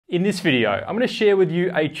In this video, I'm going to share with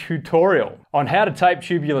you a tutorial on how to tape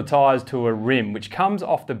tubular tyres to a rim, which comes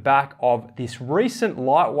off the back of this recent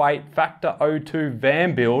lightweight Factor 02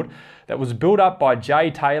 van build that was built up by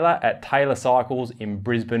Jay Taylor at Taylor Cycles in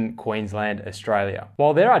Brisbane, Queensland, Australia.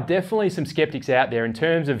 While there are definitely some skeptics out there in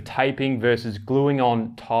terms of taping versus gluing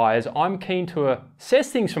on tyres, I'm keen to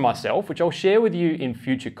assess things for myself, which I'll share with you in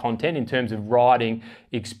future content in terms of riding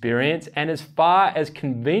experience and as far as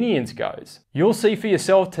convenience goes. You'll see for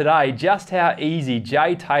yourself today just how easy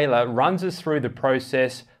Jay Taylor runs us through the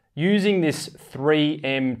process using this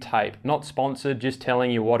 3M tape. Not sponsored, just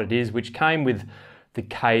telling you what it is, which came with the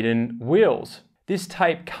Caden wheels. This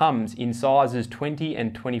tape comes in sizes 20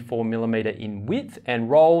 and 24 millimeter in width, and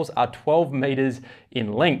rolls are 12 meters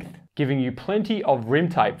in length, giving you plenty of rim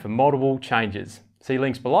tape for multiple changes. See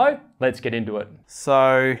links below, let's get into it.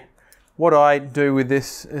 So what I do with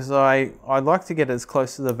this is I like to get as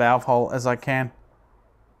close to the valve hole as I can.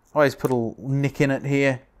 I always put a little nick in it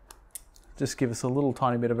here, just give us a little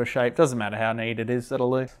tiny bit of a shape. Doesn't matter how neat it is,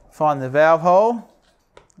 that'll do. Find the valve hole,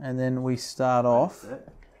 and then we start off.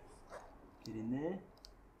 Get in there.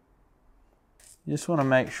 You just want to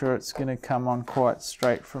make sure it's going to come on quite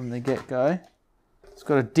straight from the get-go. It's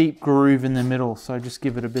got a deep groove in the middle, so just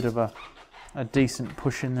give it a bit of a decent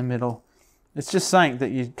push in the middle. It's just something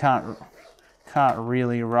that you can't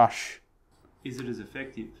really rush. Is it as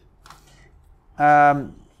effective?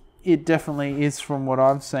 It definitely is from what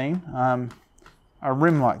I've seen. A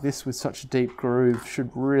rim like this with such a deep groove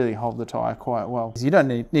should really hold the tyre quite well. You don't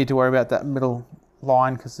need to worry about that middle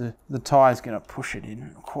line because the tyre's going to push it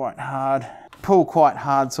in quite hard. Pull quite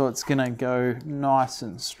hard so it's going to go nice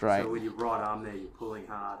and straight. So with your right arm there, you're pulling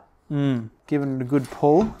hard. Giving it a good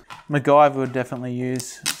pull. MacGyver would definitely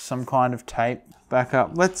use some kind of tape. Back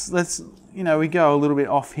up. Let's we go a little bit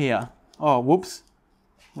off here. Oh, whoops.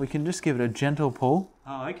 We can just give it a gentle pull.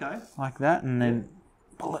 Oh, okay. Like that, and then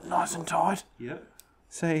pull it nice and tight. Yep.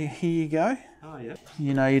 So here you go. Oh, yeah.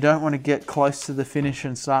 You don't want to get close to the finish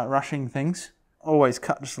and start rushing things. Always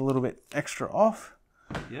cut just a little bit extra off.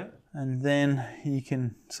 Yeah. And then you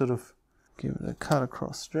can sort of give it a cut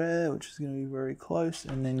across there, which is going to be very close.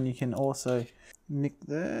 And then you can also nick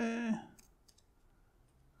there.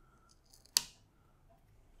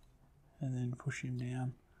 And then push him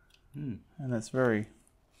down. And that's very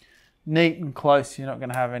neat and close. You're not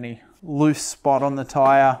going to have any loose spot on the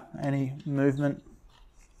tyre, any movement.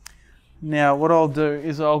 Now what I'll do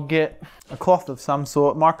is I'll get a cloth of some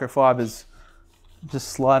sort. Microfibers just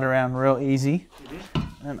slide around real easy.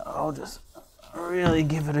 And I'll just really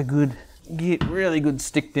give it a really good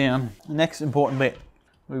stick down. The next important bit,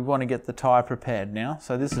 we want to get the tyre prepared now.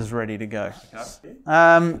 So this is ready to go. Okay.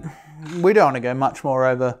 We don't want to go much more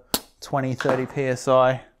over 20, 30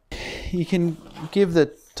 PSI. You can give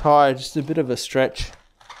the tyre just a bit of a stretch.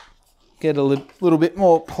 Get a little bit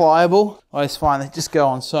more pliable. I always find they just go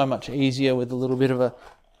on so much easier with a little bit of a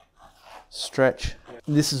stretch.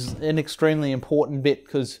 This is an extremely important bit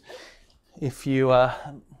because if you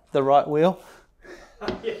the right wheel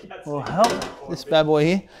will help. This bad boy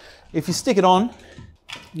here. If you stick it on,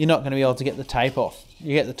 you're not going to be able to get the tape off.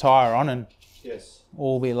 You get the tyre on and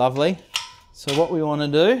all will be lovely. So what we want to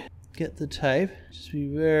do, get the tape. Just be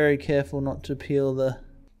very careful not to peel the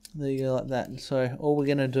like that. And so all we're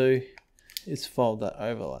going to do is fold that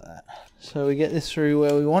over like that. So we get this through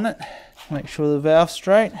where we want it. Make sure the valve's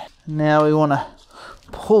straight. Now we want to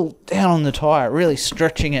pull down on the tyre, really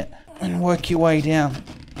stretching it, and work your way down.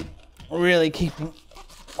 Really keeping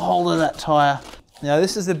hold of that tyre. Now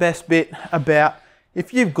this is the best bit about,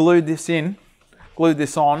 if you've glued this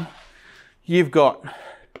on, you've got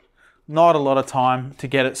not a lot of time to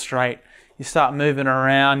get it straight. You start moving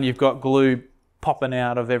around, you've got glue popping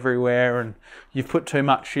out of everywhere, and you've put too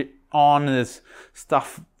much shit on, and there's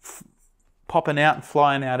stuff popping out and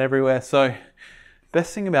flying out everywhere. So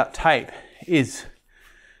best thing about tape is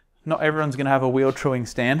not everyone's going to have a wheel truing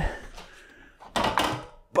stand,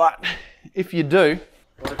 but if you do,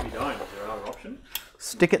 What if you don't? Is there another option?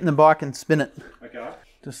 Stick it in the bike and spin it. Okay.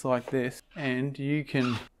 Just like this, and you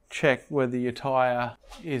can check whether your tyre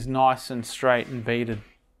is nice and straight and beaded.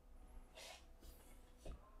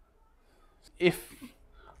 If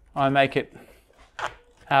I make it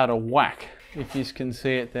out of whack, if you can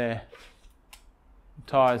see it there, the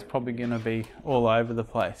tyre's probably going to be all over the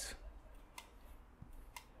place.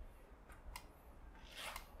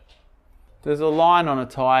 There's a line on a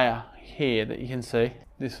tyre here that you can see,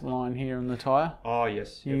 this line here on the tyre. Oh,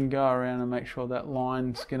 yes. You can go around and make sure that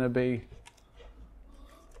line's going to be,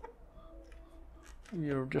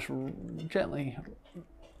 you just gently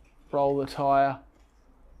roll the tyre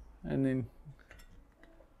and then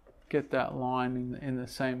get that line in the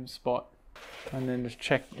same spot, and then just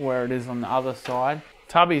check where it is on the other side.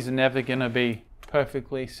 Tubbies are never going to be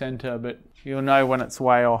perfectly center, but you'll know when it's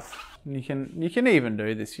way off. And you can even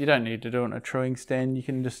do this. You don't need to do it on a truing stand. You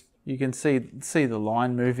can see the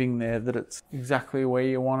line moving there, that it's exactly where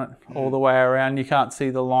you want it all the way around. You can't see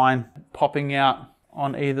the line popping out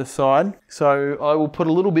on either side. So I will put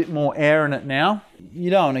a little bit more air in it now. You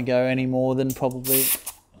don't want to go any more than probably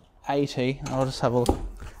 80. I'll just have a look.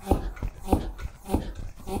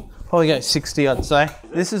 Probably go 60, I'd say.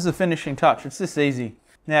 This is the finishing touch. It's this easy.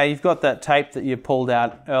 Now you've got that tape that you pulled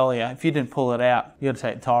out earlier. If you didn't pull it out, you got to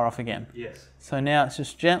take the tyre off again. Yes. So now it's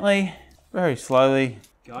just gently, very slowly.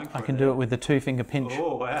 I can do it with a 2-finger pinch.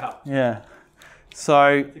 Oh, wow. Yeah.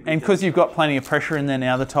 So, and because you've got plenty of pressure in there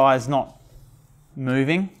now, the tyre's not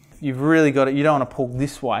moving. You've really got it. You don't want to pull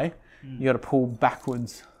this way. You got to pull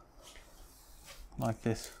backwards like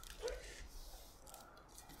this.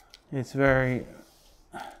 It's very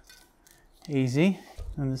easy.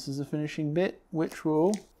 And this is the finishing bit, which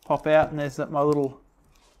will pop out, and there's my little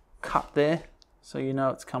cut there, so you know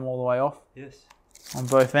it's come all the way off. Yes. On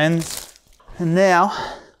both ends. And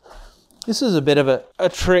now, this is a bit of a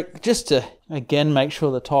trick just to, again, make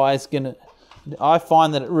sure the tyre's gonna, I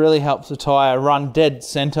find that it really helps the tyre run dead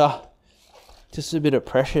center. Just a bit of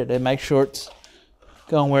pressure to make sure it's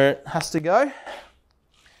going where it has to go.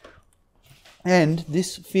 And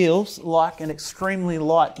this feels like an extremely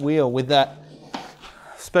light wheel with that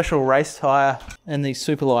special race tyre and these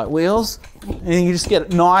super light wheels. And you just get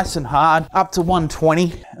it nice and hard, up to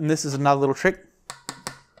 120. And this is another little trick.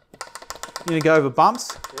 You're gonna go over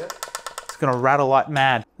bumps. Yep. It's gonna rattle like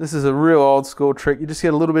mad. This is a real old school trick. You just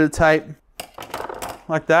get a little bit of tape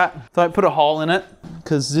like that. Don't put a hole in it,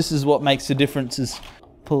 because this is what makes the difference, is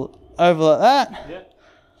pull it over like that, yep.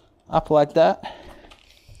 Up like that.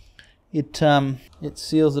 It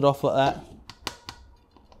seals it off like that.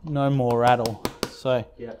 No more rattle. So,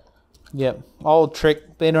 yep, old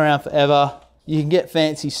trick, been around forever. You can get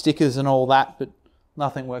fancy stickers and all that, but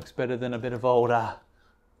nothing works better than a bit of old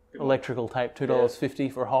electrical tape.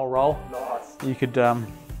 $2.50 for a whole roll. Nice. You could. And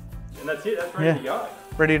that's it. That's ready to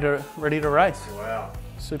go. Ready to race. Wow.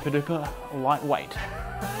 Super duper lightweight.